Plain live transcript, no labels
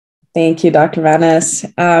Thank you, Dr. Vanas.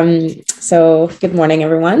 So good morning,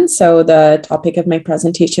 everyone. So the topic of my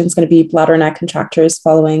presentation is going to be bladder neck contractures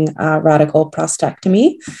following radical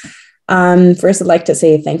prostatectomy. First, I'd like to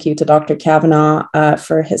say thank you to Dr. Kavanaugh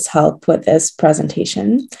for his help with this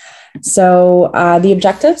presentation. So the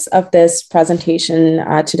objectives of this presentation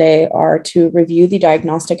today are to review the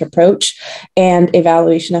diagnostic approach and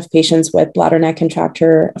evaluation of patients with bladder neck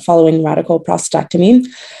contracture following radical prostatectomy,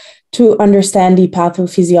 to understand the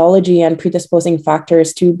pathophysiology and predisposing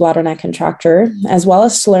factors to bladder neck contracture, as well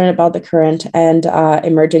as to learn about the current and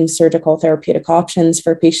emerging surgical therapeutic options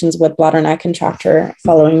for patients with bladder neck contracture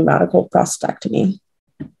following radical prostatectomy.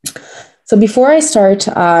 So before I start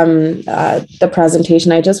the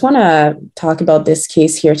presentation, I just want to talk about this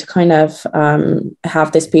case here to kind of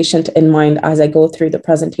have this patient in mind as I go through the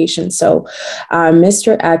presentation. So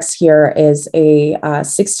Mr. X here is a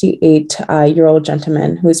 68-year-old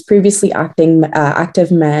gentleman who is previously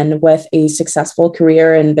active man with a successful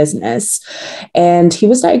career in business. And he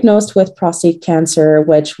was diagnosed with prostate cancer,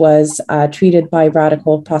 which was treated by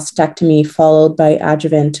radical prostatectomy followed by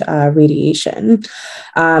adjuvant radiation.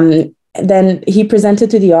 Then he presented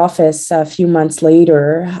to the office a few months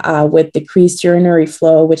later with decreased urinary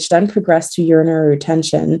flow, which then progressed to urinary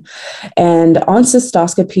retention. And on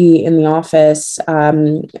cystoscopy in the office,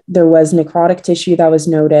 there was necrotic tissue that was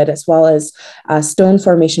noted, as well as stone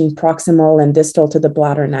formation proximal and distal to the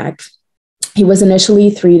bladder neck. He was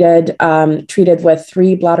initially treated with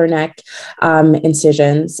 3 bladder neck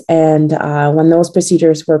incisions, and when those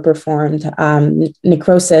procedures were performed,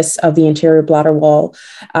 necrosis of the anterior bladder wall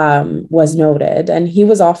was noted, and he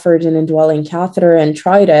was offered an indwelling catheter and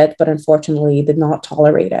tried it, but unfortunately did not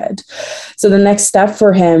tolerate it. So the next step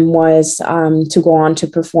for him was to go on to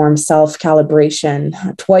perform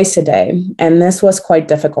self-calibration twice a day, and this was quite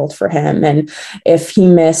difficult for him. And if he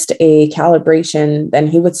missed a calibration, then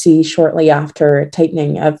he would see shortly after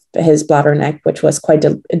tightening of his bladder neck, which was quite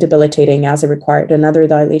debilitating, as it required another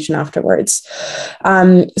dilation afterwards.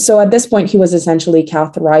 So at this point, he was essentially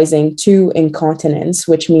catheterizing to incontinence,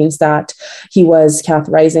 which means that he was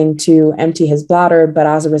catheterizing to empty his bladder, but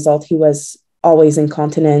as a result, he was always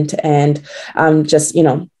incontinent and just,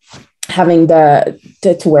 having to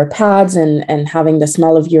wear pads and having the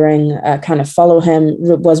smell of urine kind of follow him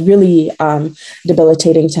was really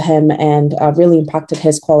debilitating to him and really impacted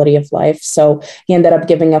his quality of life. So he ended up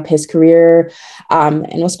giving up his career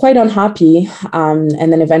and was quite unhappy.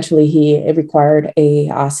 And then eventually he required a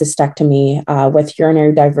cystectomy with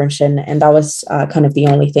urinary diversion. And that was kind of the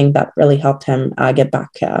only thing that really helped him get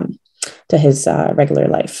back to his regular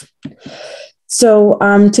life. So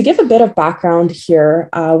to give a bit of background here,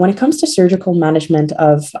 when it comes to surgical management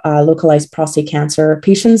of localized prostate cancer,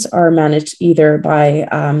 patients are managed either by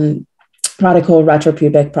radical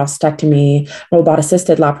retropubic prostatectomy,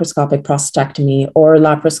 robot-assisted laparoscopic prostatectomy, or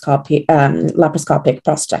laparoscopic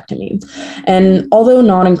prostatectomy. And although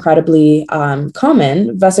not incredibly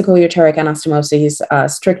common, vesicoureteric anastomoses,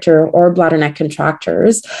 stricture, or bladder neck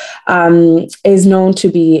contractures is known to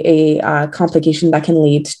be a complication that can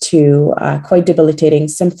lead to quite debilitating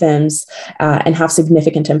symptoms and have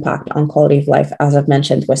significant impact on quality of life, as I've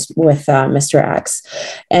mentioned with Mr. X.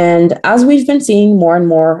 And as we've been seeing more and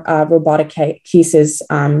more robotic cases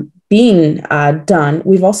being done,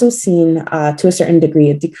 we've also seen to a certain degree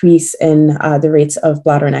a decrease in the rates of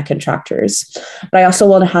bladder neck contractures. But I also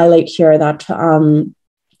want to highlight here that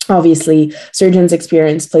obviously, surgeons'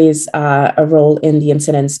 experience plays a role in the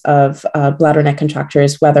incidence of bladder neck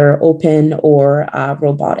contractures, whether open or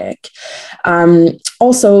robotic.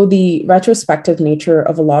 Also, the retrospective nature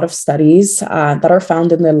of a lot of studies that are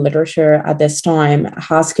found in the literature at this time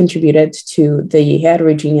has contributed to the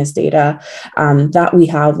heterogeneous data that we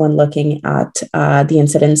have when looking at the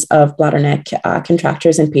incidence of bladder neck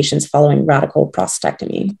contractures in patients following radical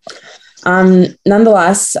prostatectomy.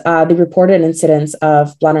 Nonetheless, the reported incidence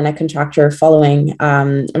of bladder neck contracture following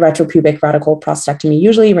retropubic radical prostatectomy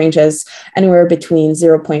usually ranges anywhere between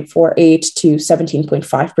 0.48 to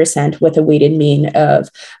 17.5%, with a weighted mean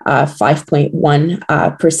of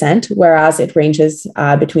 5.1%, whereas it ranges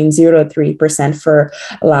between 0 to 3% for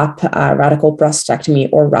lap radical prostatectomy,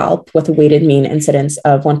 or RALP, with a weighted mean incidence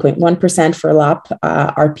of 1.1% for lap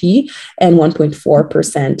RP and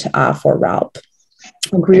 1.4% for RALP.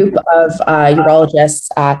 A group of urologists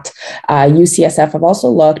at UCSF have also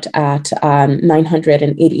looked at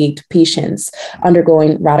 988 patients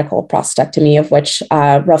undergoing radical prostatectomy, of which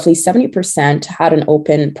roughly 70% had an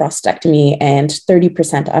open prostatectomy and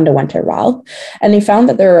 30% underwent a RALP. And they found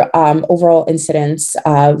that their overall incidence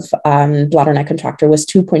of bladder neck contracture was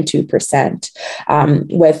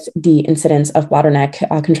 2.2%, with the incidence of bladder neck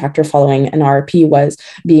contracture following an RRP was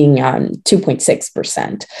being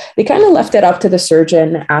 2.6%. They kind of left it up to the surgeon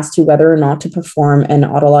as to whether or not to perform an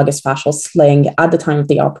autologous fascial sling at the time of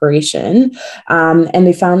the operation. And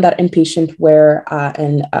they found that in patient where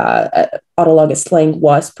an autologous sling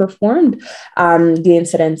was performed, the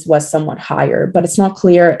incidence was somewhat higher, but it's not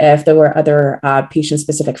clear if there were other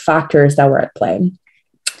patient-specific factors that were at play.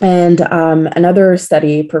 And another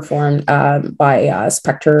study performed by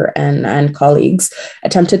Spector and colleagues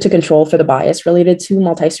attempted to control for the bias related to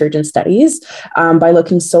multi-surgeon studies by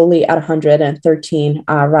looking solely at 113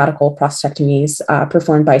 radical prostatectomies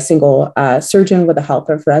performed by a single surgeon with the help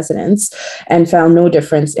of residents, and found no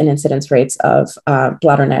difference in incidence rates of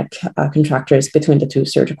bladder neck contractures between the two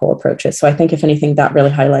surgical approaches. So I think, if anything, that really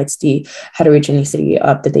highlights the heterogeneity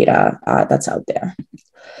of the data that's out there.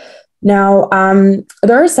 Now,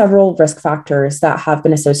 there are several risk factors that have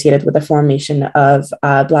been associated with the formation of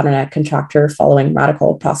bladder neck contracture following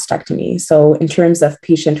radical prostatectomy. So in terms of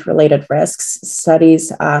patient-related risks,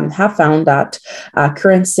 studies have found that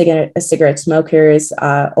current cigarette smokers,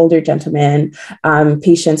 older gentlemen,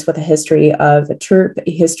 patients with a history of TURP,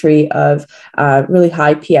 a history of really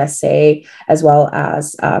high PSA, as well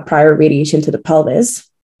as prior radiation to the pelvis,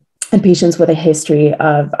 and patients with a history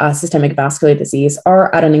of systemic vascular disease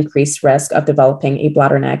are at an increased risk of developing a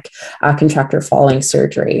bladder neck contracture following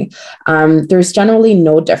surgery. There's generally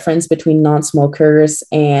no difference between non-smokers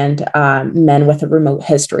and men with a remote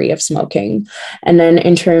history of smoking. And then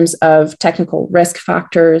in terms of technical risk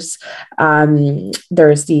factors,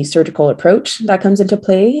 there's the surgical approach that comes into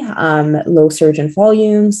play, low surgeon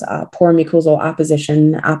volumes, poor mucosal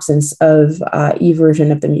apposition, absence of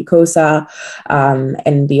eversion of the mucosa,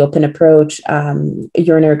 and the open approach,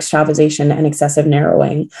 urinary extravasation, and excessive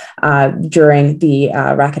narrowing during the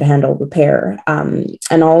racket handle repair.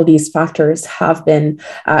 And all of these factors have been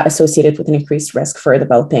associated with an increased risk for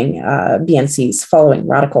developing BNCs following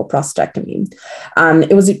radical prostatectomy.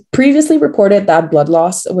 It was previously reported that blood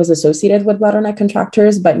loss was associated with bladder neck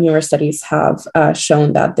contractures, but newer studies have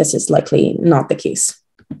shown that this is likely not the case.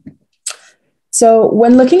 So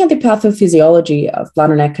when looking at the pathophysiology of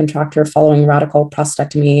bladder neck contracture following radical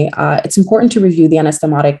prostatectomy, it's important to review the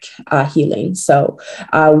anastomotic healing. So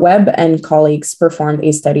Webb and colleagues performed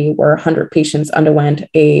a study where 100 patients underwent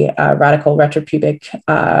a radical retropubic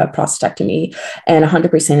prostatectomy, and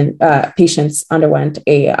 100% patients underwent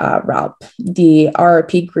a RALP. The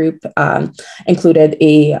RRP group included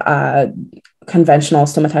a conventional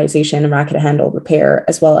stomatization and racket handle repair,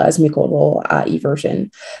 as well as mucosal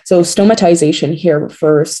eversion. So stomatization here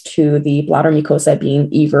refers to the bladder mucosa being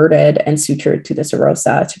everted and sutured to the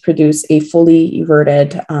serosa to produce a fully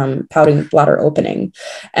everted pouting bladder opening.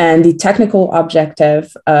 And the technical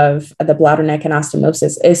objective of the bladder neck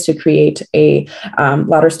anastomosis is to create a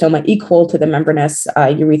bladder stoma equal to the membranous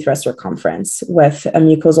urethra circumference, with a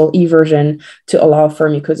mucosal eversion to allow for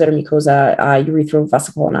mucosa-to-mucosa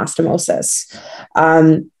urethrovesical anastomosis.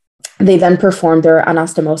 They then performed their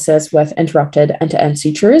anastomosis with interrupted end-to-end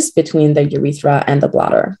sutures between the urethra and the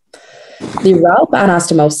bladder. The RALP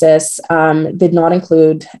anastomosis did not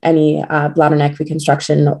include any bladder neck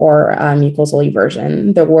reconstruction or mucosal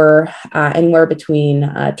eversion. There were anywhere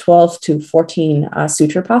between 12 to 14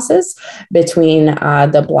 suture passes between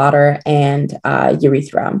the bladder and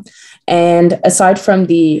urethra. And aside from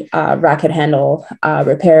the racket handle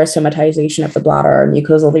repair, somatization of the bladder,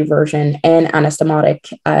 mucosal eversion, and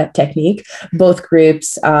anastomotic technique, both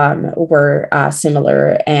groups were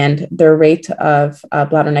similar, and their rate of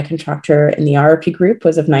bladder neck contracture in the RRP group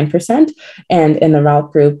was of 9%, and in the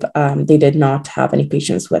RALP group, they did not have any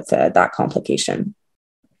patients with that complication.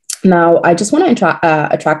 Now, I just want to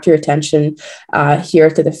attract your attention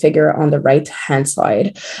here to the figure on the right-hand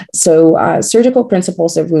side. So surgical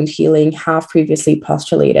principles of wound healing have previously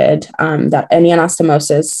postulated that any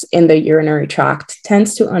anastomosis in the urinary tract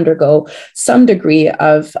tends to undergo some degree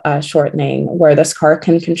of shortening, where the scar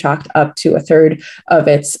can contract up to a third of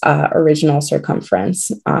its original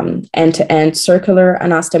circumference. End-to-end circular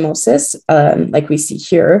anastomosis, like we see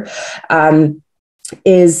here,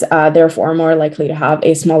 is therefore more likely to have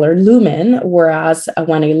a smaller lumen, whereas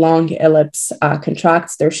when a long ellipse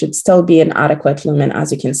contracts, there should still be an adequate lumen,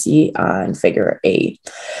 as you can see in figure A.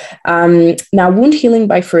 Now, wound healing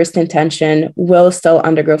by first intention will still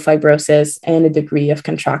undergo fibrosis and a degree of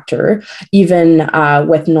contracture, even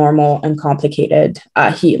with normal and complicated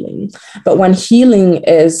healing. But when healing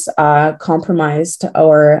is compromised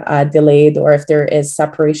or delayed, or if there is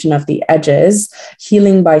separation of the edges,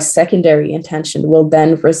 healing by secondary intention will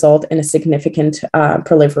then result in a significant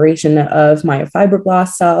proliferation of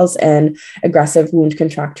myofibroblast cells, and aggressive wound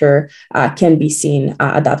contracture can be seen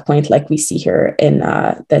at that point, like we see here in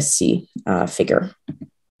this C figure.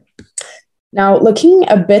 Now, looking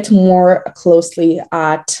a bit more closely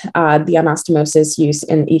at the anastomosis used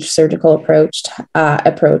in each surgical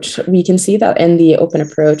approach, we can see that in the open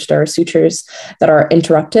approach, there are sutures that are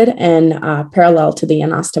interrupted and parallel to the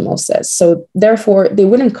anastomosis. So therefore, they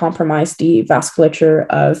wouldn't compromise the vasculature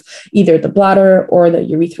of either the bladder or the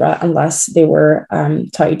urethra unless they were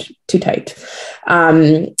too tight.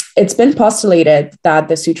 It's been postulated that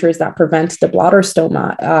the sutures that prevent the bladder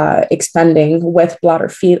stoma expanding with bladder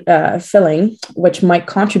filling, which might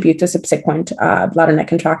contribute to subsequent bladder neck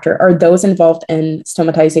contracture, are those involved in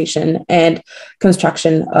stomatization and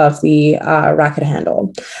construction of the racket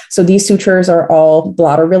handle. So these sutures are all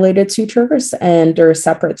bladder-related sutures, and they're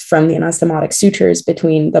separate from the anastomotic sutures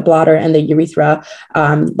between the bladder and the urethra,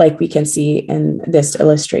 like we can see in this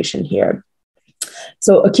illustration here.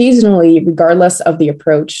 So occasionally, regardless of the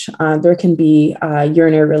approach, there can be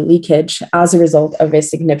urinary leakage as a result of a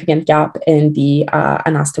significant gap in the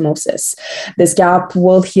anastomosis. This gap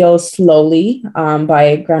will heal slowly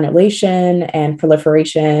by granulation and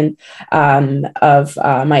proliferation of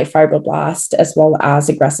myofibroblast, as well as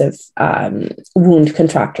aggressive wound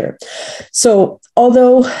contracture. So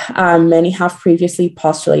although many have previously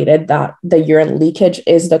postulated that the urine leakage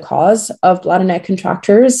is the cause of bladder neck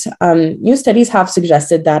contractures, new studies have suggested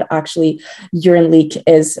that actually urine leak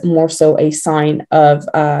is more so a sign of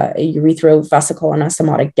a urethrovesical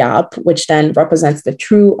anastomotic gap, which then represents the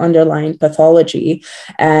true underlying pathology.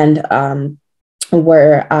 And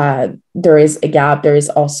where there is a gap, there is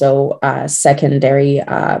also secondary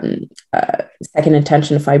second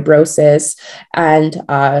intention fibrosis and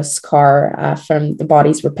scar from the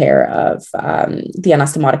body's repair of the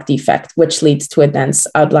anastomotic defect, which leads to a dense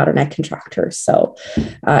bladder neck contracture. So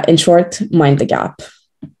in short, mind the gap.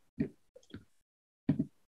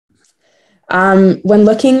 When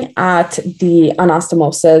looking at the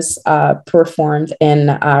anastomosis performed in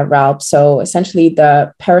RALP, so essentially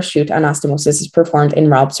the parachute anastomosis is performed in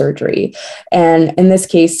RALP surgery. And in this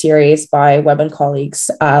case series by Webb and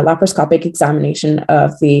colleagues, laparoscopic examination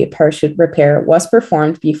of the parachute repair was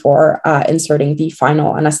performed before inserting the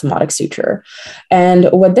final anastomotic suture.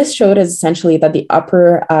 And what this showed is essentially that the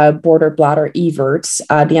upper border bladder everts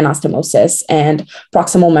the anastomosis and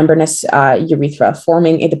proximal membranous urethra,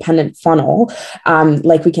 forming a dependent funnel,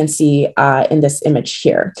 like we can see in this image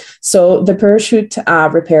here. So the parachute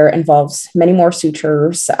repair involves many more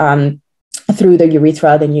sutures through the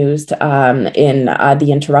urethra than used in the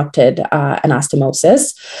interrupted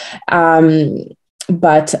anastomosis.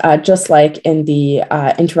 But just like in the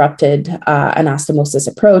interrupted anastomosis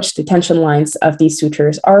approach, the tension lines of these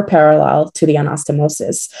sutures are parallel to the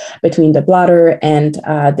anastomosis between the bladder and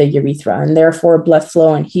the urethra, and therefore blood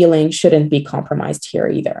flow and healing shouldn't be compromised here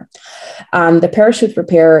either. The parachute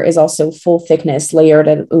repair is also full thickness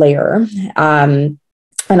layered layer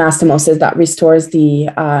anastomosis that restores the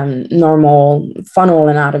normal funnel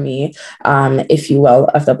anatomy, if you will,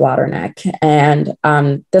 of the bladder neck. And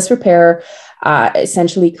this repair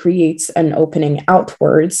essentially creates an opening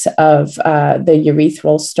outwards of the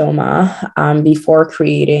urethral stoma before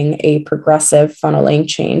creating a progressive funneling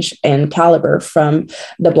change in caliber from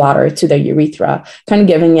the bladder to the urethra, kind of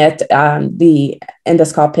giving it the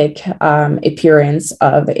endoscopic appearance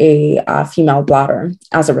of a female bladder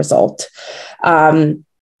as a result.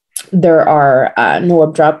 There are no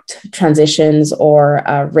abrupt transitions or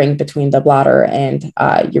ring between the bladder and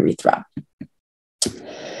urethra.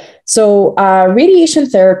 So radiation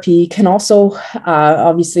therapy can also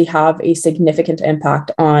obviously have a significant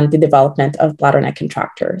impact on the development of bladder neck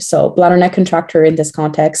contracture. So bladder neck contracture in this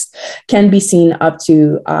context can be seen up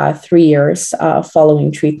to 3 years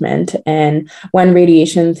following treatment. And when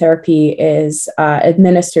radiation therapy is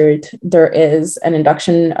administered, there is an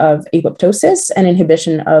induction of apoptosis and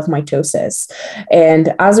inhibition of mitosis.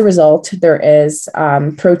 And as a result, there is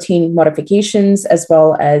protein modifications as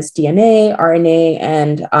well as DNA, RNA,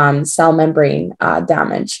 and cell membrane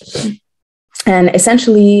damage. And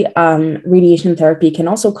essentially, radiation therapy can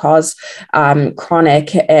also cause chronic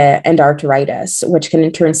endarteritis, which can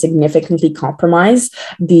in turn significantly compromise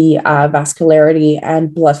the vascularity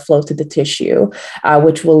and blood flow to the tissue,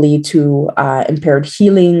 which will lead to impaired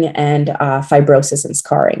healing and fibrosis and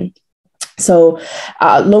scarring. So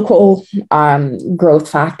local growth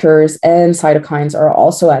factors and cytokines are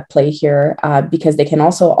also at play here because they can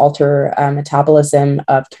also alter metabolism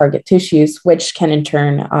of target tissues, which can in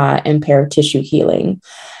turn impair tissue healing.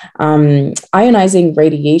 Ionizing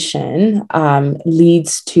radiation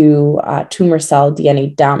leads to tumor cell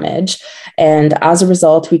DNA damage. And as a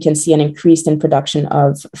result, we can see an increase in production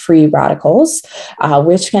of free radicals,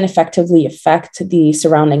 which can effectively affect the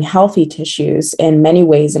surrounding healthy tissues in many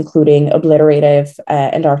ways, including obliterative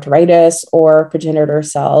endarteritis or progenitor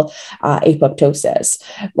cell apoptosis.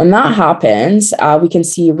 When that happens, we can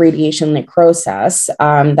see radiation necrosis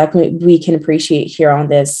that we can appreciate here on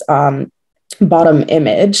this bottom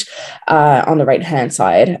image on the right hand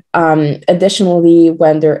side. Additionally,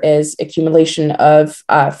 when there is accumulation of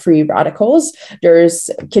free radicals, there's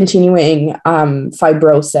continuing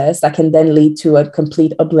fibrosis that can then lead to a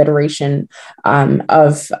complete obliteration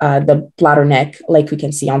of the bladder neck, like we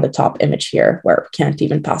can see on the top image here, where we can't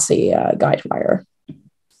even pass a guide wire.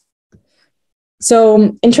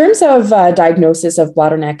 So in terms of diagnosis of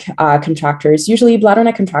bladder neck contractures, usually bladder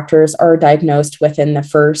neck contractures are diagnosed within the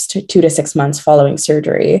first 2 to 6 months following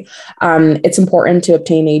surgery. It's important to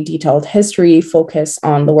obtain a detailed history, focus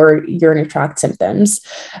on lower urinary tract symptoms.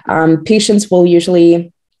 Patients will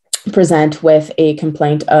usually present with a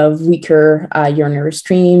complaint of weaker urinary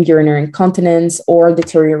stream, urinary incontinence, or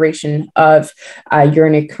deterioration of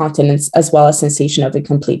urinary continence, as well as sensation of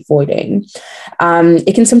incomplete voiding.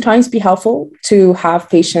 It can sometimes be helpful to have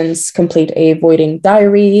patients complete a voiding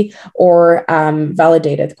diary or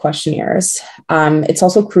validated questionnaires. It's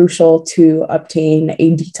also crucial to obtain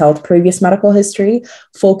a detailed previous medical history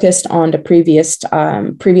focused on the previous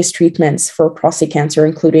treatments for prostate cancer,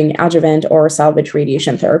 including adjuvant or salvage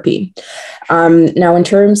radiation therapy. Now, in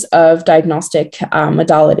terms of diagnostic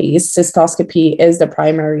modalities, cystoscopy is the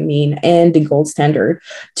primary mean and the gold standard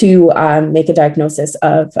to make a diagnosis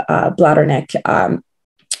of bladder neck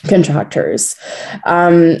contractures.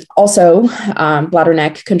 Also, bladder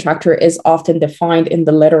neck contracture is often defined in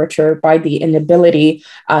the literature by the inability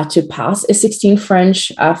to pass a 16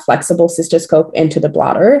 French flexible cystoscope into the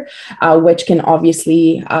bladder, which can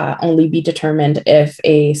obviously only be determined if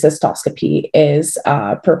a cystoscopy is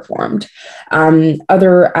performed.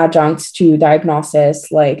 Other adjuncts to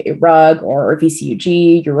diagnosis, like a RUG or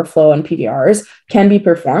VCUG, Uroflow, and PVRs, can be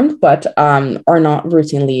performed, but are not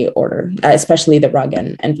routinely ordered, especially the RUG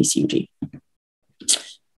and VCUG.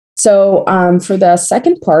 So for the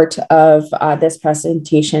second part of this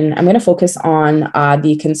presentation, I'm going to focus on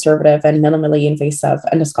the conservative and minimally invasive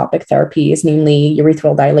endoscopic therapies, namely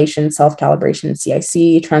urethral dilation, self-calibration,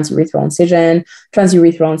 CIC, transurethral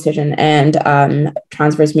incision, and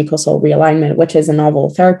transverse mucosal realignment, which is a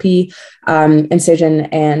novel therapy, incision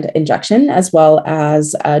and injection, as well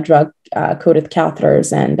as drug-coated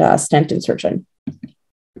catheters and stent insertion.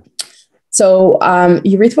 So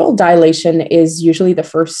urethral dilation is usually the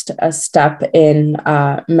first step in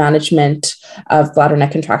management of bladder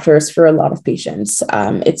neck contractures for a lot of patients.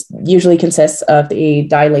 It usually consists of a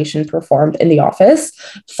dilation performed in the office,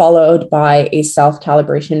 followed by a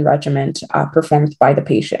self-calibration regimen performed by the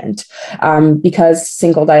patient. Because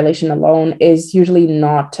single dilation alone is usually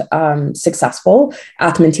not successful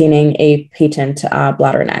at maintaining a patent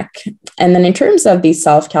bladder neck. And then in terms of the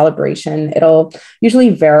self-calibration, it'll usually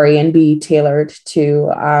vary and be tailored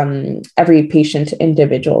to every patient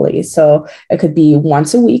individually. So it could be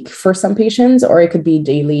once a week for some patients, or it could be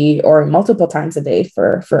daily or multiple times a day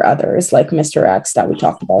for others, like Mr. X that we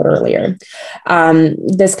talked about earlier.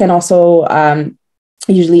 This can also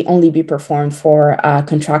usually only be performed for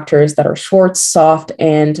contractures that are short, soft,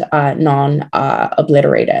 and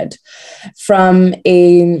non-obliterated. From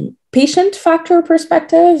a patient factor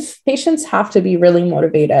perspective, patients have to be really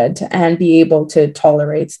motivated and be able to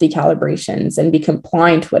tolerate the calibrations and be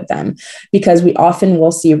compliant with them, because we often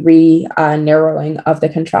will see narrowing of the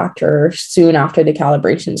contracture soon after the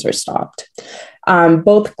calibrations are stopped.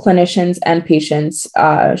 Both clinicians and patients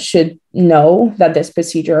should know that this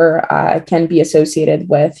procedure can be associated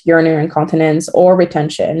with urinary incontinence or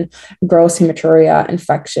retention, gross hematuria,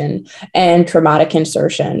 infection, and traumatic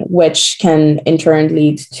insertion, which can in turn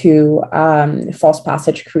lead to false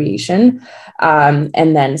passage creation,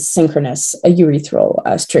 and then synchronous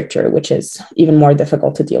urethral stricture, which is even more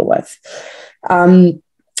difficult to deal with.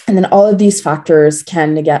 And then all of these factors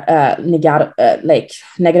can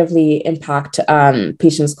negatively impact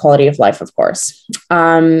patients' quality of life, of course.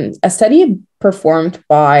 A study performed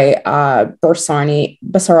by Basarani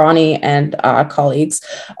and colleagues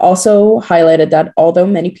also highlighted that although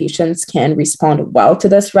many patients can respond well to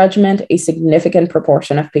this regimen, a significant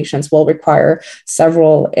proportion of patients will require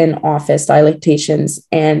several in-office dilatations,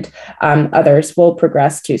 and others will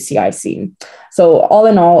progress to CIC. So all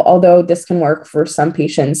in all, although this can work for some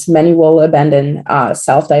patients, many will abandon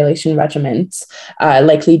self-dilation regimens,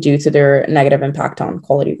 likely due to their negative impact on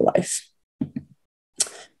quality of life.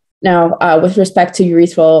 Now, with respect to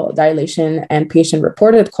urethral dilation and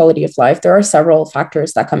patient-reported quality of life, there are several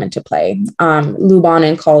factors that come into play. Luban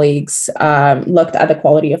and colleagues looked at the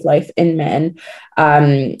quality of life in men,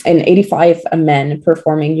 in 85 men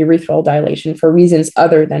performing urethral dilation for reasons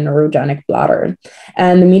other than neurogenic bladder.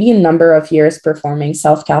 And the median number of years performing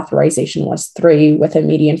self-catheterization was 3, with a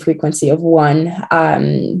median frequency of 1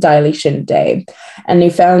 dilation a day. And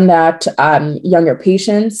they found that younger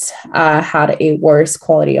patients had a worse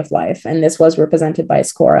quality of life. And this was represented by a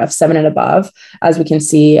score of 7 and above, as we can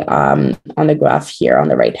see on the graph here on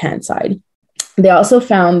the right-hand side. They also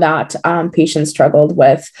found that patients struggled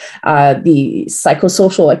with the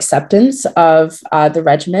psychosocial acceptance of the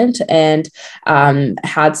regimen and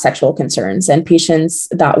had sexual concerns. And patients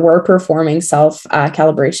that were performing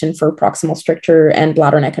self-calibration for proximal stricture and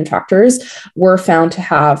bladder neck contractures were found to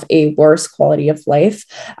have a worse quality of life,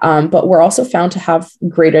 but were also found to have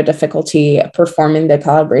greater difficulty performing the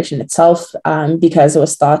calibration itself because it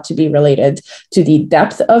was thought to be related to the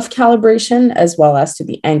depth of calibration as well as to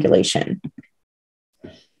the angulation.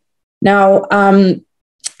 Now,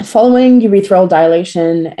 following urethral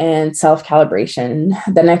dilation and self-calibration,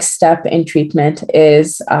 the next step in treatment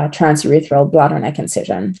is transurethral bladder neck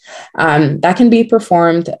incision. That can be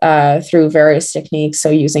performed through various techniques, so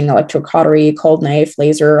using electrocautery, cold knife,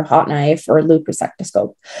 laser, hot knife, or loop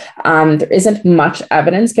resectoscope. There isn't much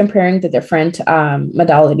evidence comparing the different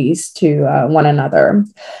modalities to one another.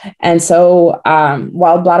 And so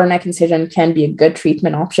while bladder neck incision can be a good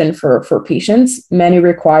treatment option for patients, many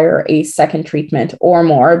require a second treatment or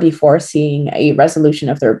more before seeing a resolution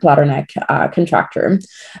of their bladder neck contracture,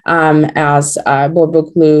 as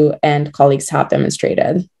Bourboglou and colleagues have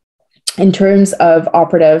demonstrated. In terms of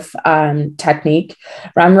operative technique,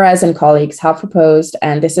 Ramirez and colleagues have proposed,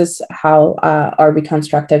 and this is how our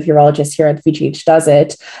reconstructive urologist here at VGH does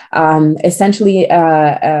it, essentially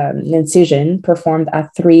an incision performed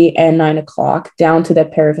at 3 and 9 o'clock down to the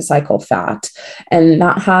perivesical fat. And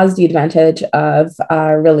that has the advantage of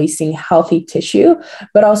releasing healthy tissue,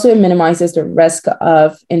 but also it minimizes the risk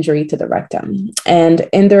of injury to the rectum. And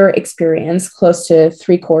in their experience, close to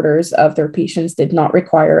 3/4 of their patients did not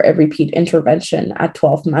require a repeat intervention at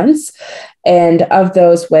 12 months. And of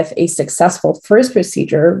those with a successful first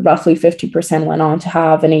procedure, roughly 50% went on to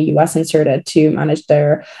have an AUS inserted to manage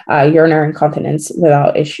their urinary incontinence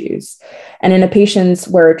without issues. And in the patients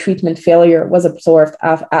where treatment failure was observed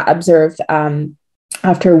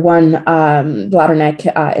after one bladder neck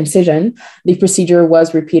incision, the procedure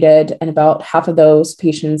was repeated, and about half of those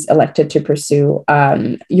patients elected to pursue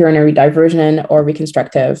urinary diversion or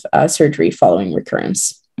reconstructive surgery following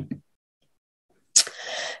recurrence.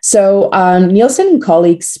 So Nielsen and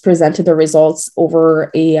colleagues presented the results over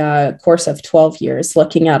a course of 12 years,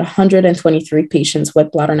 looking at 123 patients with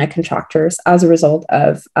bladder neck contractures as a result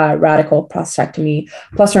of radical prostatectomy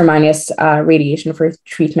plus or minus radiation for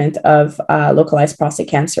treatment of localized prostate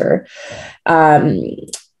cancer.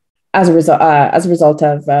 As a result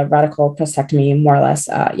of radical prostatectomy, more or less,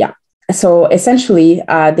 So essentially,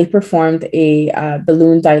 they performed a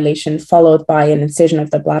balloon dilation followed by an incision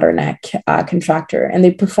of the bladder neck contractor. And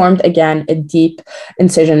they performed, again, a deep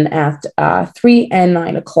incision at 3 and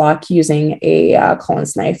 9 o'clock using a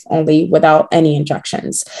Collins knife only, without any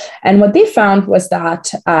injections. And what they found was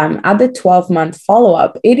that at the 12-month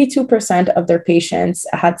follow-up, 82% of their patients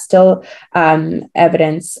had still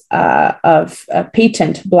evidence of a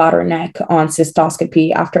patent bladder neck on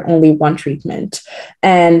cystoscopy after only one treatment.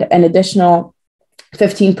 And an additional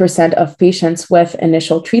 15% of patients with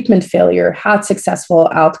initial treatment failure had successful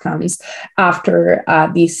outcomes after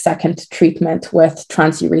the second treatment with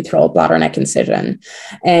transurethral bladder neck incision.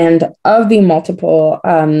 And of the multiple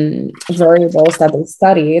variables that they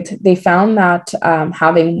studied, they found that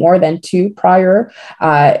having more than 2 prior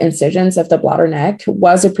incisions of the bladder neck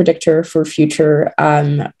was a predictor for future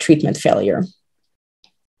treatment failure.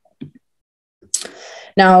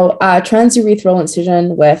 Now, transurethral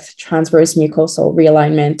incision with transverse mucosal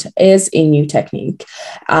realignment is a new technique,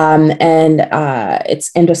 and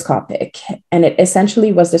it's endoscopic. And it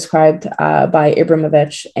essentially was described by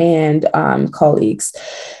Ibrahimovic and colleagues.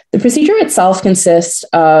 The procedure itself consists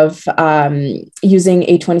of using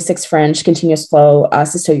a 26 French continuous flow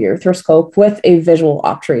cystourethroskop with a visual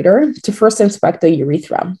obturator to first inspect the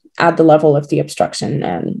urethra at the level of the obstruction,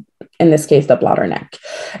 and in this case, the bladder neck.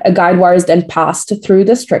 A guide wire is then passed through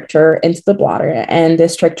the stricture into the bladder, and the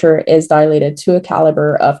stricture is dilated to a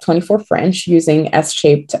caliber of 24 French using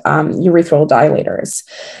S-shaped urethral dilators.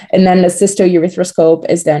 And then the cystourethroskop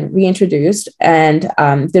is then reintroduced, and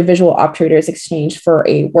the visual obturator is exchanged for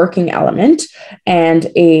a working element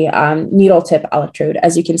and a needle tip electrode,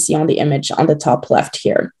 as you can see on the image on the top left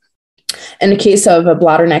here. In the case of a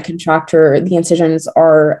bladder neck contracture, the incisions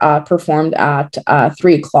are performed at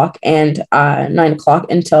 3 o'clock and 9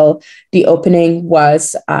 o'clock until the opening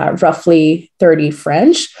was roughly 30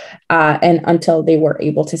 French and until they were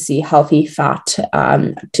able to see healthy fat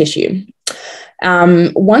tissue.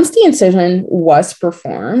 Once the incision was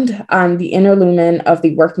performed, the inner lumen of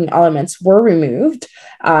the working elements were removed,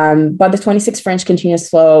 but the 26 French continuous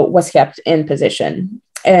flow was kept in position.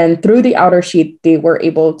 And through the outer sheath, they were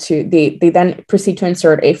able to, they then proceed to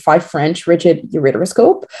insert a 5 French rigid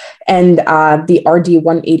ureteroscope and the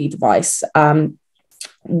RD180 device,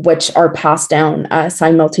 which are passed down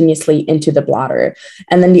simultaneously into the bladder.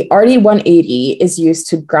 And then the RD180 is used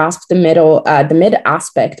to grasp the mid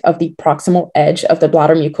aspect of the proximal edge of the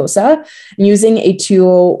bladder mucosa. Using a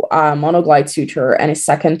 2 monoglide suture and a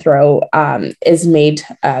second throw is made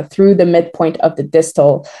through the midpoint of the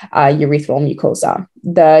distal urethral mucosa.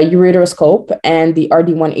 The ureteroscope and the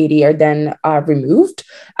RD180 are then removed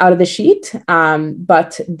out of the sheath,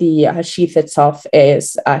 but the sheath itself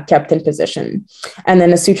is kept in position. And then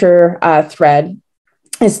the suture thread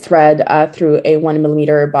is thread through a 1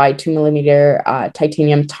 millimeter by 2 millimeter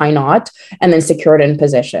titanium tie knot and then secured in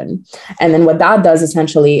position. And then what that does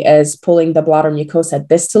essentially is pulling the bladder mucosa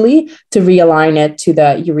distally to realign it to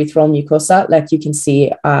the urethral mucosa, like you can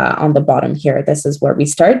see on the bottom here. This is where we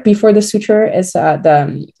start before the suture is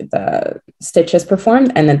the stitch is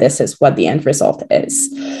performed, and then this is what the end result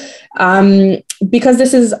is. Because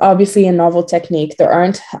this is obviously a novel technique, there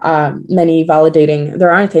aren't any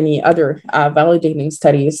other validating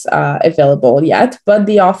studies available yet, but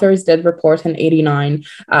the authors did report an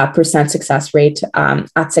 89% success rate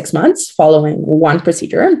at 6 months following one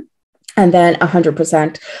procedure, and then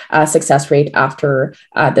 100% success rate after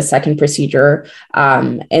the second procedure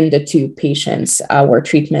in the 2 patients where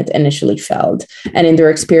treatment initially failed. And in their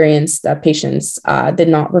experience, the patients did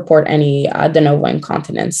not report any de novo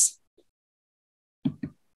incontinence.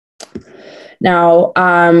 Now,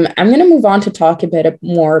 I'm going to move on to talk a bit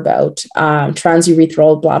more about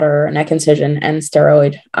transurethral bladder neck incision and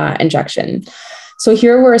steroid injection. So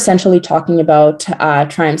here we're essentially talking about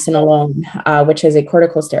triamcinolone, which is a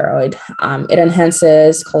corticosteroid. It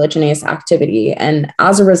enhances collagenase activity, and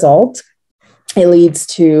as a result, it leads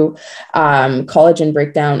to collagen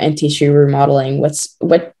breakdown and tissue remodeling, which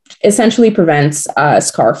essentially prevents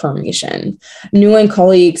scar formation. New and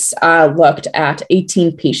colleagues looked at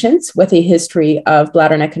 18 patients with a history of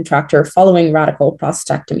bladder neck contracture following radical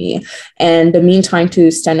prostatectomy, and the mean time to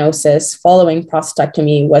stenosis following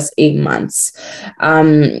prostatectomy was 8 months.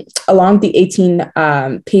 Along the 18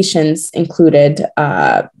 patients included,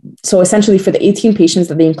 so essentially for the 18 patients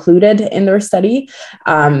that they included in their study,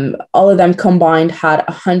 all of them combined had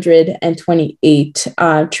 128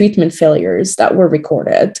 treatment failures that were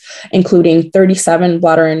recorded, including 37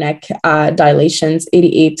 bladder and neck dilations,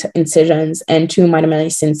 88 incisions, and 2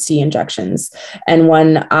 mitomycin C injections, and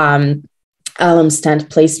 1 alum stent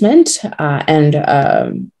placement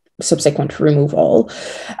and subsequent removal.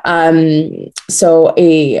 So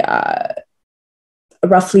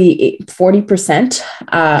roughly 40%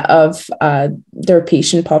 of their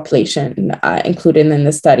patient population included in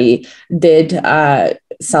the study did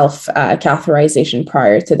self-catheterization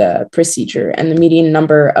prior to the procedure, and the median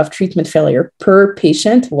number of treatment failure per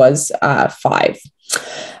patient was 5.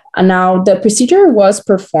 Now, the procedure was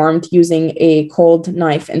performed using a cold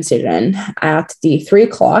knife incision at the 3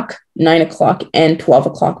 o'clock, 9 o'clock, and 12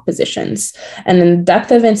 o'clock positions. And then the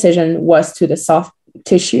depth of incision was to the soft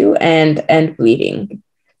tissue and bleeding.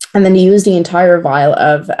 And then they used the entire vial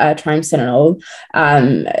of triamcinolone,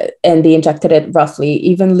 and they injected it roughly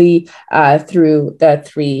evenly through the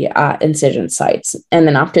three incision sites. And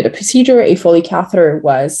then after the procedure, a Foley catheter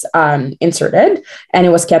was inserted, and it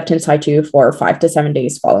was kept in situ for 5 to 7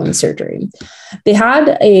 days following surgery. They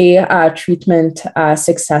had a treatment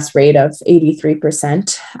success rate of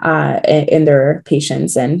 83% in their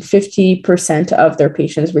patients, and 50% of their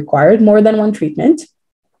patients required more than one treatment.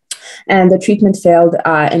 And the treatment failed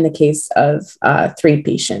in the case of 3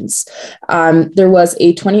 patients. There was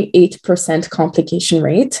a 28% complication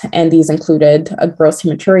rate, and these included a gross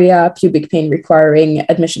hematuria, pubic pain requiring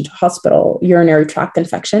admission to hospital, urinary tract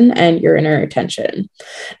infection, and urinary retention.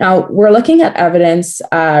 Now, we're looking at evidence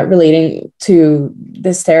relating to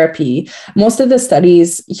this therapy. Most of the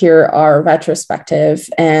studies here are retrospective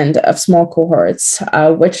and of small cohorts,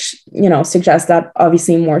 which suggests that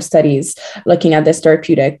obviously more studies looking at this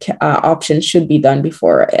therapeutic option should be done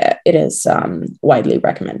before it is widely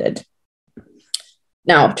recommended.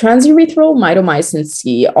 Now, transurethral mitomycin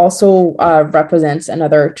C also represents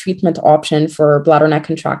another treatment option for bladder neck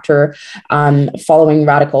contracture following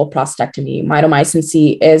radical prostatectomy. Mitomycin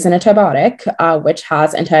C is an antibiotic which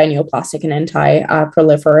has anti-neoplastic and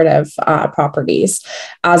anti-proliferative properties.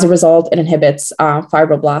 As a result, it inhibits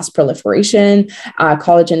fibroblast proliferation,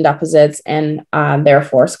 collagen deposits, and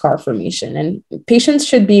therefore scar formation. And patients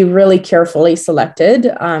should be really carefully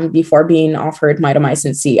selected before being offered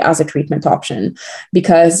mitomycin C as a treatment option,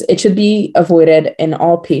 because it should be avoided in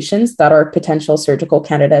all patients that are potential surgical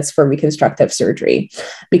candidates for reconstructive surgery.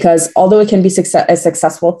 Because although it can be a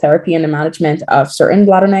successful therapy in the management of certain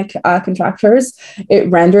bladder neck contractures, it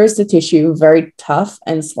renders the tissue very tough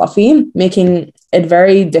and sloughy, making it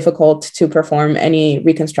very difficult to perform any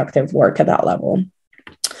reconstructive work at that level.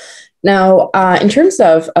 Now, in terms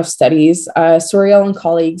of studies, Soriel and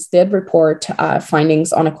colleagues did report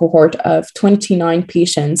findings on a cohort of 29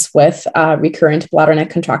 patients with recurrent bladder neck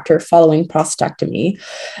contracture following prostatectomy.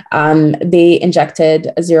 They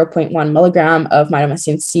injected 0.1 milligram of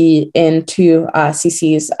mitomycin C into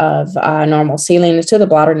cc's of normal saline into the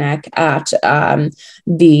bladder neck at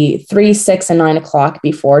the 3, 6, and 9 o'clock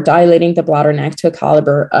before dilating the bladder neck to a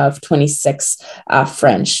caliber of 26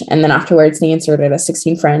 French. And then afterwards, they inserted a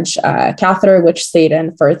 16 French catheter, which stayed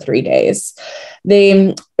in for 3 days.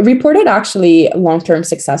 They reported actually a long-term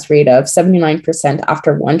success rate of 79%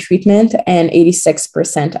 after 1 treatment and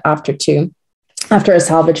 86% after 2, after a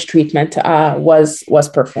salvage treatment was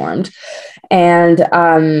performed. And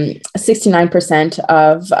 69%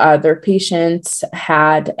 of their patients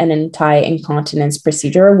had an anti-incontinence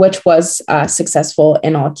procedure, which was successful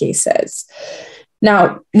in all cases.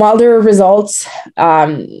 Now, while their results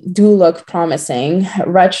do look promising,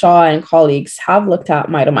 Redshaw and colleagues have looked at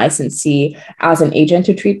mitomycin C as an agent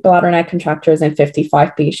to treat bladder neck contractures in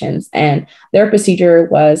 55 patients, and their procedure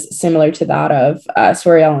was similar to that of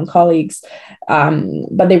Soriel and colleagues,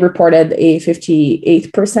 but they reported a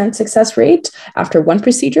 58% success rate after 1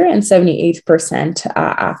 procedure and 78%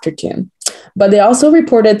 after 2. But they also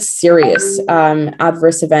reported serious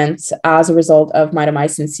adverse events as a result of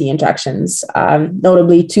mitomycin C injections.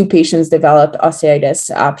 Notably, 2 patients developed osteitis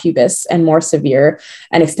pubis and more severe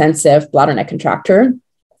and extensive bladder neck contracture,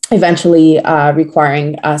 eventually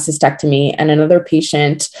requiring cystectomy. And another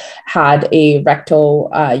patient had a rectal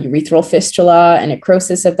urethral fistula and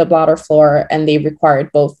necrosis of the bladder floor, and they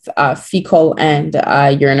required both fecal and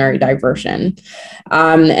urinary diversion.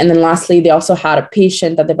 And then lastly, they also had a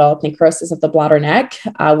patient that developed necrosis of the bladder neck,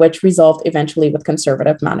 which resolved eventually with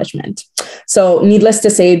conservative management. So needless to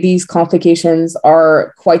say, these complications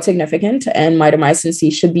are quite significant, and mitomycin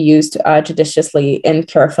C should be used judiciously in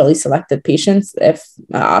carefully selected patients, if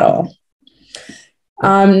at all.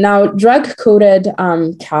 Now, drug-coated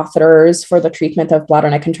catheters for the treatment of bladder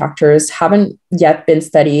neck contractures haven't yet been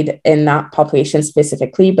studied in that population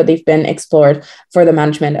specifically, but they've been explored for the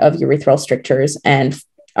management of urethral strictures and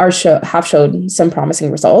have shown some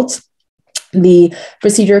promising results. The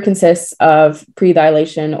procedure consists of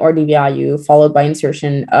pre-dilation or DVIU followed by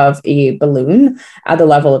insertion of a balloon at the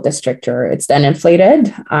level of the stricture. It's then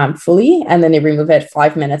inflated fully, and then they remove it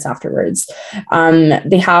 5 minutes afterwards.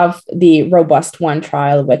 They have the Robust 1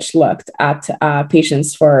 trial, which looked at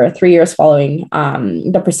patients for 3 years following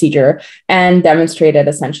the procedure and demonstrated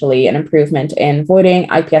essentially an improvement in voiding,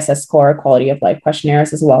 IPSS score, quality of life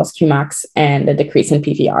questionnaires, as well as QMAX, and a decrease in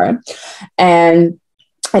PVR. And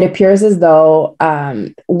it appears as though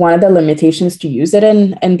one of the limitations to use it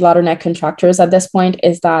in bladder neck contractures at this point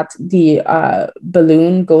is that the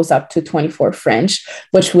balloon goes up to 24 French,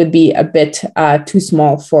 which would be a bit too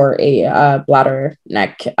small for a bladder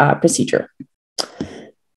neck procedure.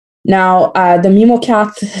 Now, the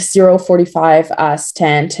MemoCath 045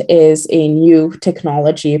 stent is a new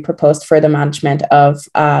technology proposed for the management of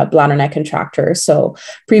bladder neck contractures. So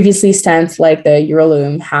previously, stents like the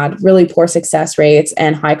Urology had really poor success rates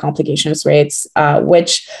and high complications rates,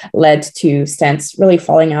 which led to stents really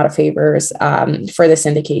falling out of favors for this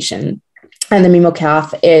indication. And the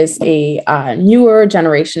MemoCath is a newer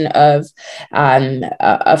generation of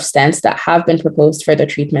stents that have been proposed for the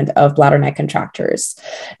treatment of bladder neck contractures.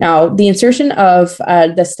 Now, the insertion of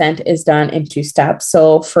the stent is done in 2 steps.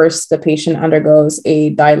 So first, the patient undergoes a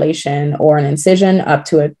dilation or an incision up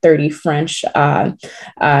to a 30 French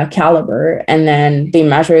caliber, and then they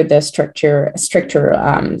measure the stricture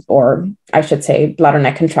or I should say bladder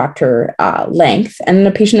neck contracture length, and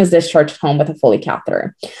the patient is discharged home with a Foley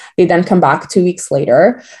catheter. They then come back 2 weeks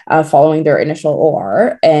later following their initial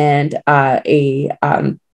OR, and a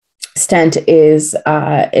stent is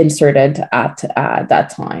inserted at that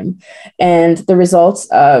time. And the results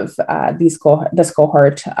of this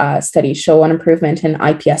cohort study show an improvement in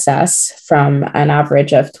IPSS from an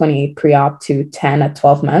average of 28 pre-op to 10 at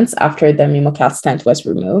 12 months after the MemoCath stent was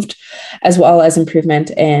removed, as well as improvement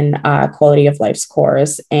in quality of life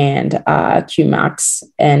scores and Qmax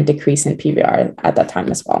and decrease in PVR at that time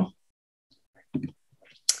as well.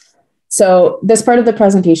 So this part of the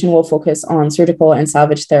presentation will focus on surgical and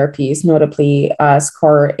salvage therapies, notably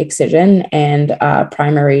scar excision and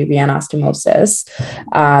primary reanastomosis,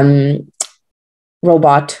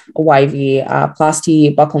 robot YV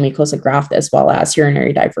plasty, buccal mucosa graft, as well as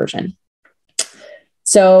urinary diversion.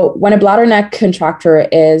 So when a bladder neck contracture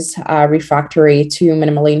is refractory to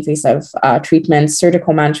minimally invasive treatments,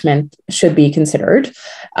 surgical management should be considered.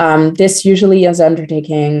 This usually is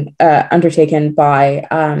undertaken by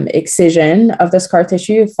excision of the scar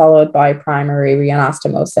tissue, followed by primary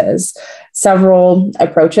reanastomosis. Several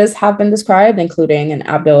approaches have been described, including an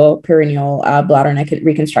abdo-perineal bladder neck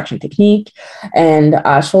reconstruction technique, and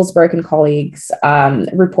Schulzberg and colleagues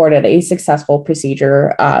reported a successful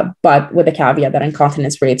procedure, but with the caveat that incontinence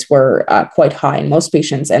rates were quite high, and most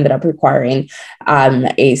patients ended up requiring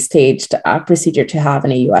a staged procedure to have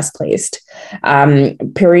an AUS placed.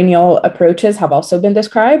 Perineal approaches have also been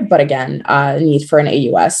described, but again, need for an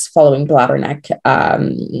AUS following bladder neck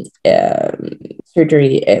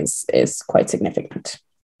surgery is quite significant.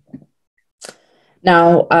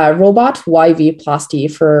 Now, robot YV plasty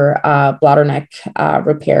for bladder neck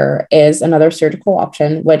repair is another surgical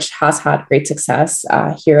option, which has had great success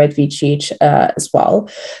here at VGH as well.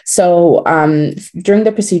 So during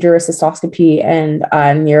the procedure, cystoscopy and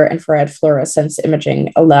near-infrared fluorescence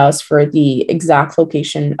imaging allows for the exact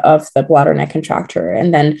location of the bladder neck contracture.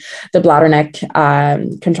 And then the bladder neck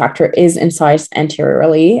contracture is incised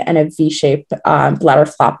anteriorly, and a V-shaped bladder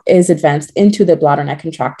flap is advanced into the bladder neck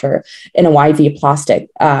contracture in a YV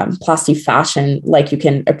plasty fashion, like you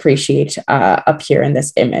can appreciate up here in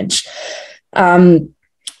this image.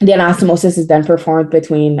 The anastomosis is then performed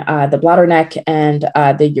between the bladder neck and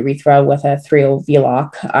the urethra with a 3-0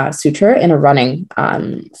 V-lock suture in a running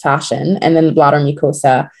fashion. And then the bladder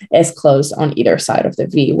mucosa is closed on either side of the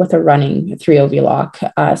V with a running 3-0 V-lock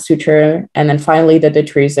suture. And then finally, the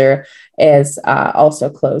detrusor is also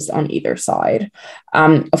closed on either side.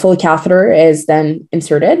 A Foley catheter is then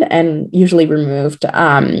inserted and usually removed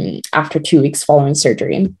after 2 weeks following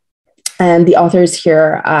surgery. And the authors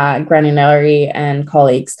here, Granulari and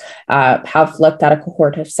colleagues, have looked at a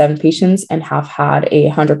cohort of 7 patients and have had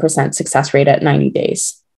a 100% success rate at 90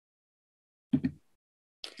 days.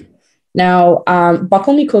 Now,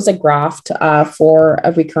 buccal mucosa graft for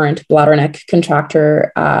a recurrent bladder neck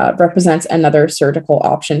contracture represents another surgical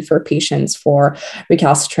option for patients for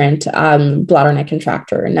recalcitrant bladder neck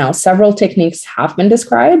contracture. Now, several techniques have been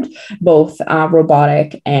described, both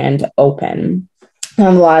robotic and open.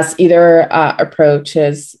 Nonetheless, either approach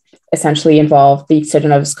is essentially involve the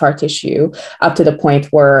excision of scar tissue up to the point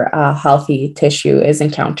where healthy tissue is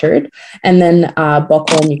encountered. And then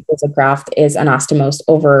buccal mucosa graft is anastomosed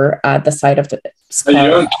over the site of the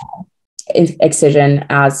scar excision,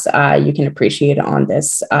 as you can appreciate on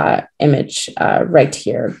this image right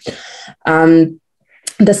here.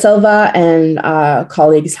 The Silva and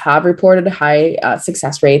colleagues have reported high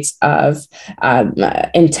success rates of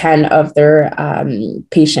in 10 of their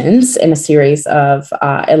patients in a series of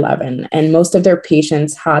 11. And most of their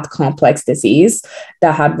patients had complex disease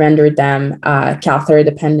that had rendered them catheter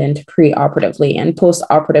dependent preoperatively. And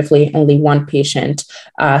postoperatively, only 1 patient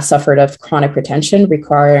suffered of chronic retention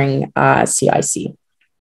requiring CIC.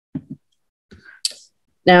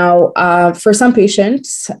 Now, for some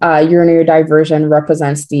patients, urinary diversion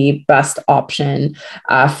represents the best option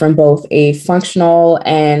from both a functional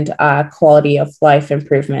and quality of life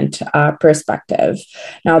improvement perspective.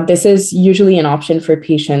 Now, this is usually an option for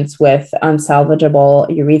patients with unsalvageable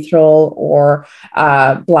urethral or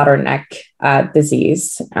bladder neck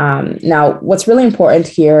disease. Now, what's really important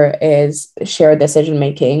here is shared decision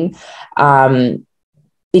making.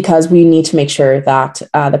 Because we need to make sure that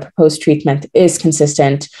the proposed treatment is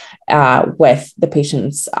consistent with the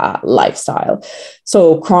patient's lifestyle.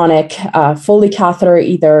 So chronic Foley catheter,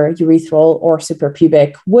 either urethral or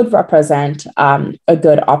suprapubic, would represent a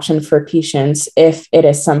good option for patients if it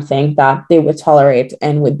is something that they would tolerate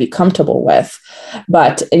and would be comfortable with.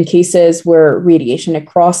 But in cases where radiation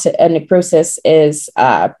necrosis is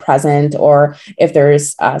present, or if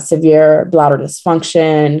there's severe bladder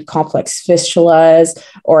dysfunction, complex fistulas,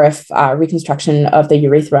 or if reconstruction of the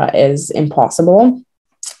urethra is impossible,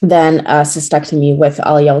 then a cystectomy with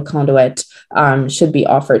LEL conduit should be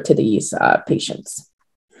offered to these patients.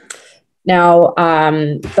 Now,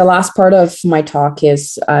 the last part of my talk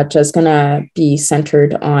is just going to be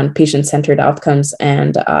centered on patient-centered outcomes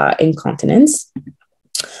and incontinence.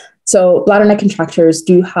 So bladder neck contractures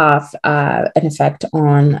do have an effect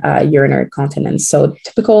on urinary continence. So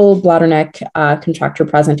typical bladder neck contracture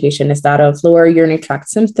presentation is that of lower urinary tract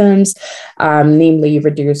symptoms, namely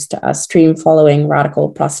reduced stream following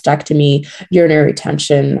radical prostatectomy. Urinary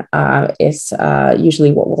retention is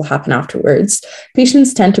usually what will happen afterwards.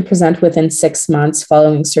 Patients tend to present within 6 months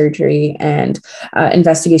following surgery, and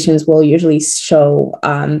investigations will usually show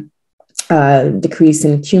decrease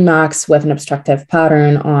in Qmax with an obstructive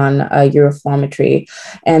pattern on uroflowmetry.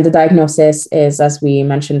 And the diagnosis is, as we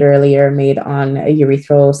mentioned earlier, made on a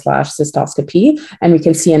urethro/cystoscopy. And we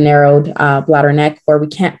can see a narrowed bladder neck where we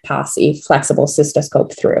can't pass a flexible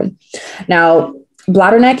cystoscope through. Now,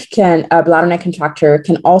 bladder neck contracture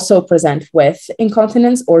can also present with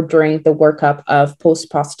incontinence or during the workup of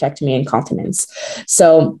post-prostatectomy incontinence.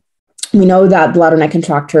 So we know that bladder neck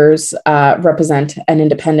contractures represent an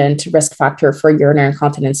independent risk factor for urinary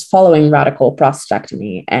incontinence following radical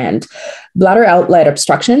prostatectomy. And bladder outlet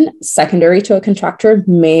obstruction secondary to a contracture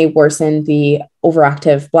may worsen the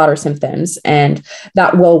overactive bladder symptoms, and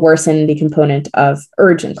that will worsen the component of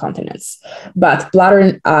urge incontinence. But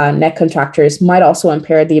bladder neck contractures might also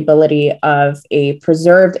impair the ability of a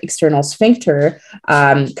preserved external sphincter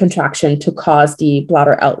contraction to cause the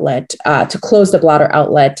bladder outlet, to close the bladder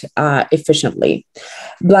outlet efficiently.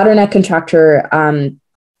 Bladder neck contracture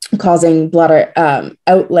causing bladder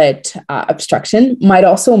outlet obstruction might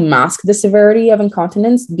also mask the severity of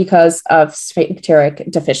incontinence because of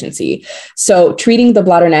sphincteric deficiency. So treating the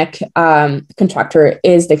bladder neck contracture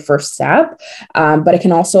is the first step, but it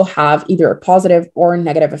can also have either a positive or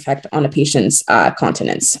negative effect on a patient's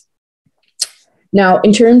continence. Now,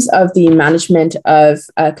 in terms of the management of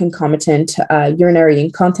concomitant urinary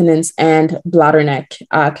incontinence and bladder neck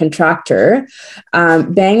contracture,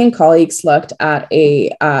 Bang and colleagues looked at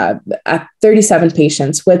 37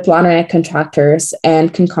 patients with bladder neck contractures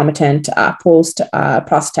and concomitant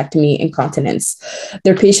post-prostatectomy incontinence.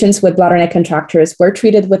 Their patients with bladder neck contractures were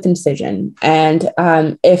treated with incision, and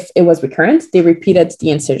if it was recurrent, they repeated the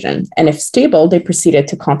incision, and if stable, they proceeded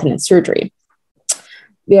to continence surgery.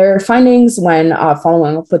 Their findings when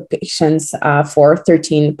following up with patients for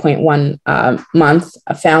 13.1 months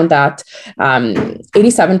found that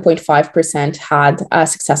 87.5% had a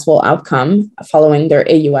successful outcome following their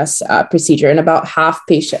AUS procedure, and about half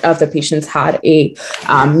of the patients had a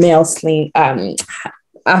male sling.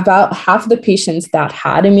 About half of the patients that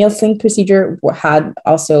had a male sling procedure had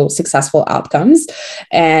also successful outcomes.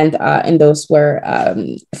 And in those where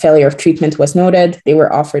failure of treatment was noted, they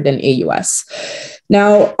were offered an AUS.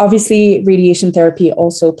 Now, obviously, radiation therapy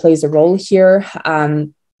also plays a role here.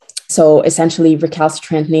 So essentially,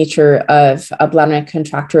 recalcitrant nature of a bladder neck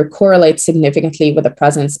contracture correlates significantly with the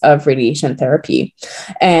presence of radiation therapy.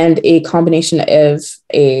 And a combination of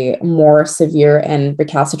a more severe and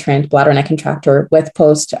recalcitrant bladder neck contracture with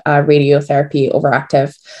post-radiotherapy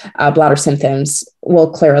overactive bladder symptoms will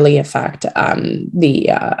clearly affect the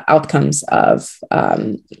outcomes of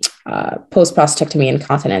post-prostatectomy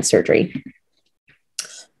incontinence surgery.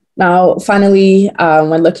 Now, finally,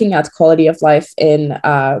 when looking at quality of life in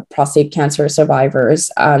prostate cancer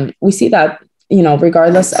survivors, we see that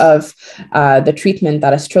regardless of the treatment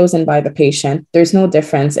that is chosen by the patient, there's no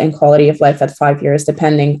difference in quality of life at 5 years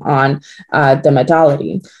depending on the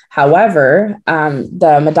modality. However,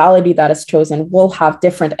 the modality that is chosen will have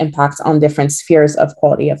different impacts on different spheres of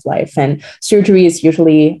quality of life. And surgery is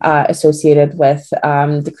usually associated with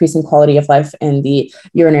decreasing quality of life in the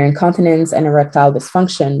urinary incontinence and erectile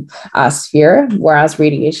dysfunction sphere, whereas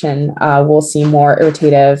radiation will see more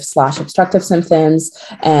irritative/obstructive symptoms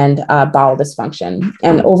and bowel dysfunction.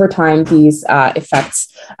 And over time, these effects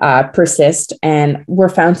persist and were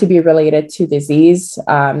found to be related to disease,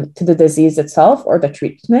 to the disease itself or the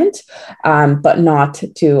treatment, but not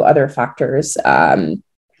to other factors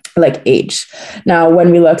like age. Now,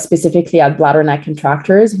 when we look specifically at bladder neck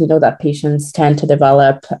contractures, we know that patients tend to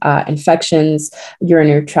develop infections,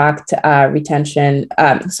 urinary retention,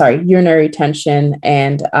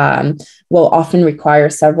 and will often require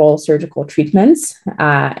several surgical treatments.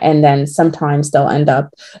 And then sometimes they'll end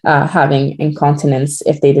up having incontinence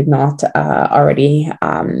if they did not already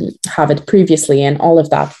have it previously. And all of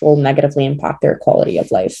that will negatively impact their quality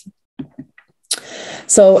of life.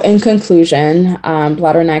 So in conclusion,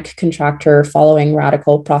 bladder neck contracture following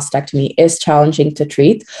radical prostatectomy is challenging to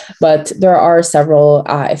treat, but there are several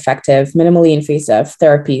effective, minimally invasive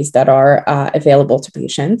therapies that are available to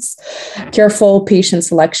patients. Careful patient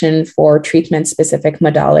selection for treatment-specific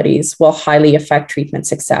modalities will highly affect treatment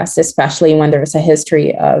success, especially when there's a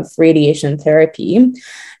history of radiation therapy.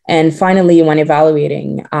 And finally, when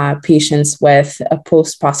evaluating patients with a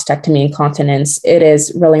post-prostatectomy incontinence, it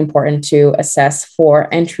is really important to assess for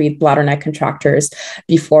and treat bladder neck contractures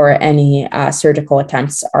before any surgical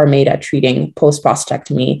attempts are made at treating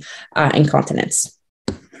post-prostatectomy incontinence.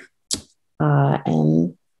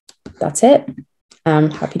 And that's it. I'm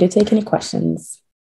happy to take any questions.